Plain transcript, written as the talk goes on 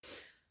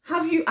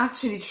Have you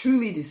actually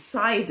truly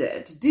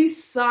decided,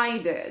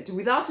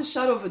 without a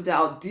shadow of a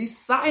doubt,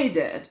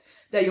 decided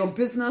that your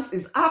business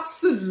is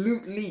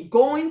absolutely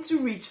going to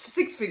reach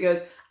six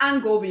figures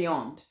and go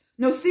beyond?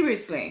 No,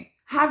 seriously,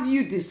 have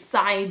you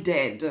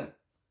decided?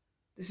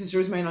 This is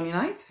Rosemary Nonny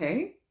Knight.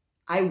 Hey,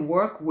 I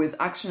work with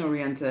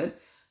action-oriented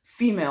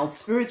female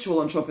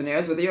spiritual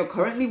entrepreneurs, whether you're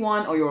currently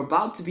one or you're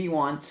about to be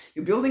one.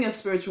 You're building a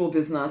spiritual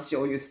business,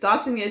 you're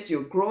starting it,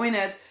 you're growing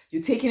it,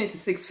 you're taking it to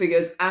six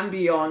figures and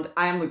beyond.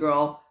 I am the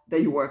girl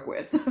that you work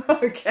with.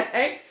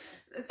 Okay?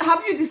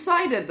 Have you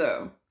decided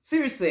though?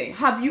 Seriously,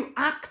 have you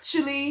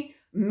actually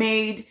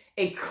made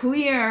a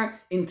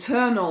clear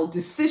internal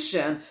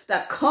decision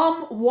that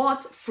come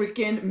what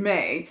freaking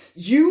may,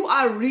 you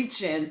are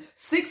reaching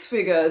six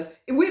figures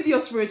with your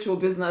spiritual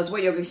business,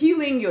 where you're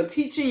healing, you're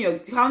teaching, you're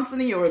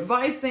counseling, you're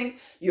advising,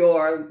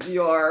 you're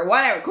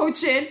whatever,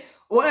 coaching,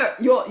 whatever,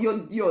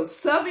 you're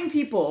serving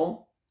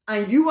people,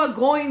 and you are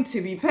going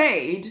to be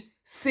paid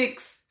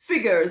six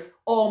figures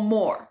or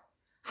more.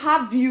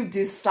 Have you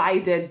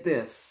decided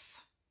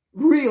this?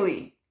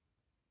 Really?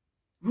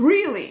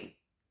 Really?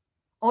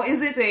 Or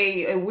is it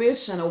a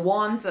wish and a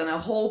want and a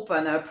hope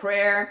and a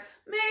prayer?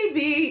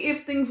 Maybe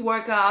if things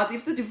work out,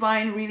 if the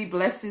divine really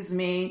blesses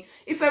me,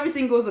 if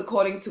everything goes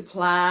according to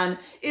plan,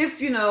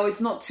 if,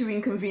 it's not too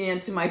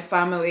inconvenient to my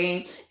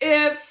family,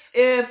 if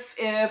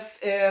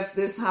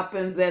this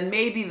happens, then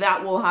maybe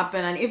that will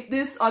happen. And if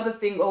this other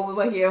thing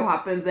over here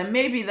happens, then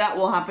maybe that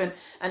will happen.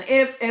 And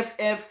if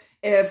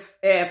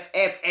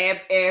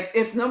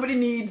nobody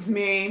needs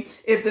me,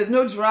 if there's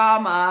no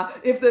drama,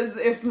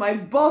 if my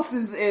boss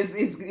is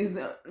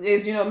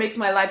makes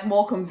my life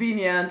more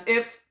convenient,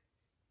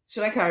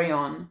 should I carry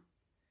on?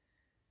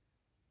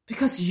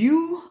 Because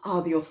you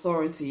are the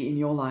authority in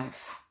your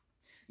life.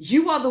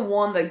 You are the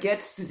one that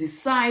gets to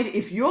decide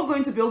if you're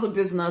going to build a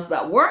business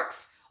that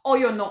works or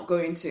you're not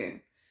going to.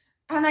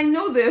 And I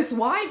know this.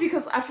 Why?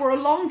 Because for a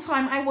long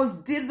time I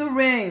was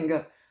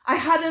dithering. I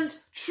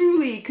hadn't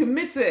truly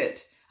committed.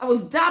 I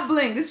was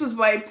dabbling. This was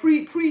my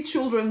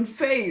pre-children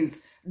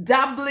phase.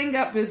 Dabbling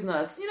at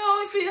business.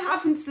 If it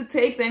happens to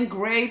take, then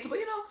great. But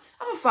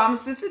I'm a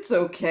pharmacist. It's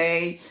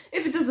okay.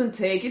 If it doesn't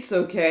take, it's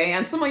okay.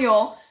 And some of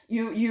y'all,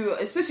 you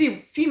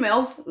especially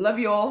females, love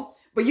y'all,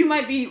 but you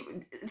might be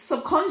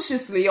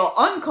subconsciously or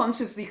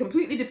unconsciously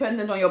completely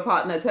dependent on your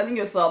partner, telling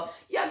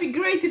yourself, yeah, it'd be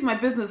great if my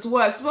business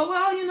works. But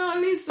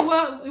at least,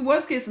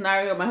 worst case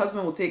scenario, my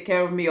husband will take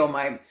care of me, or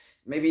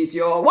maybe it's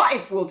your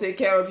wife will take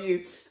care of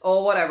you,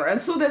 or whatever.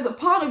 And so there's a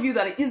part of you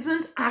that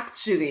isn't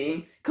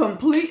actually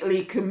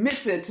completely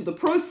committed to the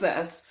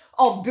process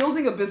of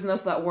building a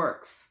business that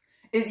works.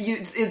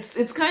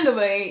 It's kind of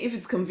if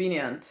it's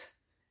convenient,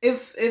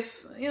 if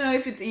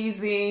it's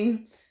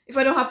easy, if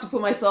I don't have to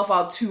put myself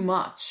out too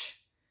much.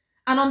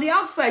 And on the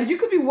outside, you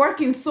could be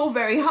working so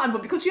very hard,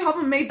 but because you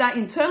haven't made that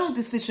internal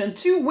decision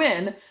to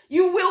win,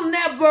 you will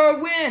never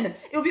win.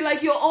 It'll be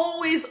like you're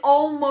always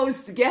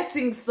almost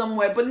getting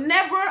somewhere, but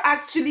never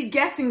actually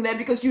getting there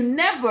because you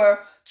never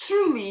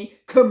truly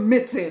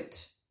committed.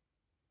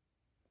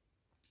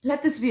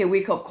 Let this be a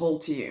wake-up call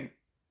to you.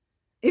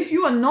 If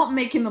you are not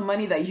making the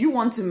money that you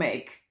want to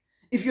make,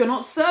 if you're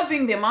not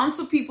serving the amounts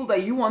of people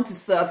that you want to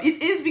serve, it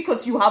is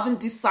because you haven't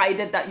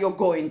decided that you're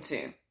going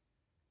to.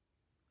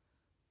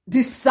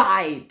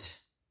 Decide.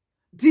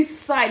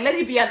 Let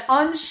it be an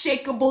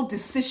unshakable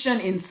decision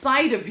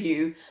inside of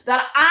you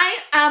that I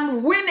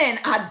am winning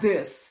at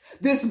this.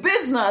 This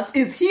business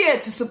is here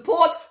to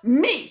support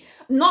me,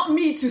 not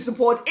me to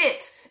support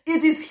it.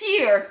 It is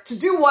here to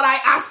do what I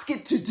ask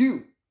it to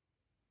do.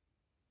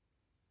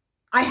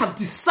 I have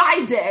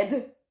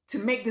decided to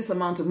make this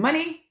amount of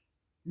money.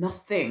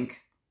 Nothing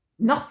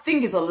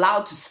is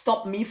allowed to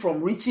stop me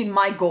from reaching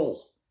my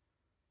goal.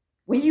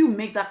 When you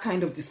make that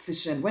kind of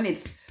decision, when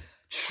it's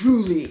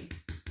truly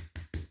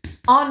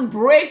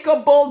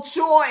unbreakable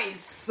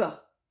choice,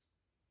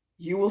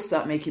 you will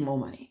start making more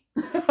money.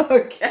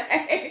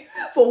 Okay?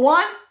 For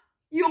one,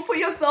 you'll put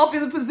yourself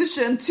in a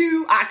position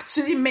to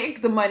actually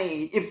make the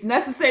money. If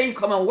necessary, you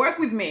come and work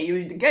with me.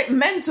 You get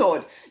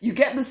mentored. You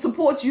get the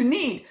support you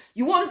need.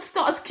 You won't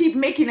start to keep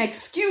making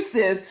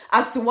excuses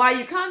as to why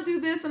you can't do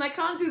this and I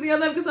can't do the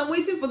other because I'm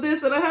waiting for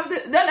this and I have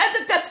this.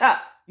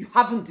 You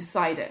haven't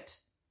decided.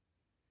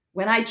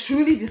 When I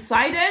truly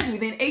decided,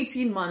 within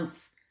 18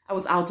 months, I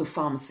was out of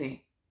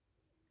pharmacy,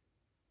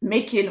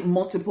 making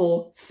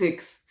multiple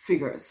six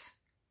figures.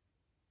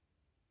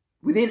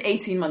 Within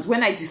 18 months,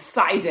 when I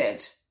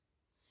decided,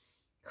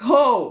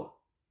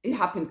 it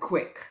happened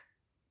quick.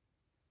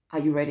 Are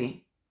you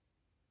ready?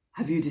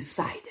 Have you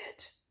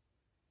decided?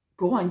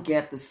 Go and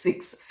get the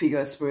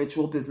 6-figure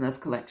spiritual business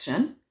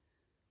collection.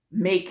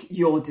 Make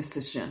your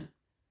decision.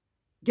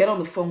 Get on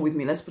the phone with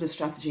me. Let's put a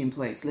strategy in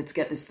place. Let's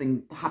get this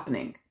thing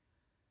happening.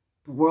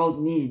 The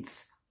world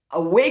needs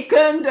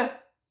awakened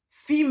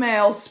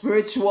female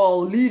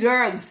spiritual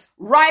leaders.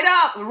 Rise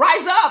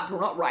up,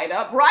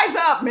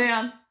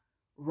 man.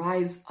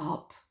 Rise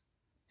up.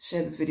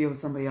 Share this video with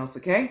somebody else,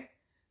 okay?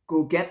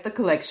 Go get the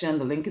collection.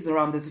 The link is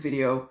around this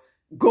video.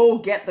 Go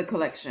get the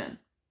collection.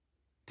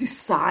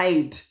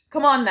 Decide.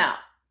 Come on now.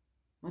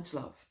 Much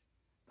love.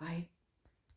 Bye.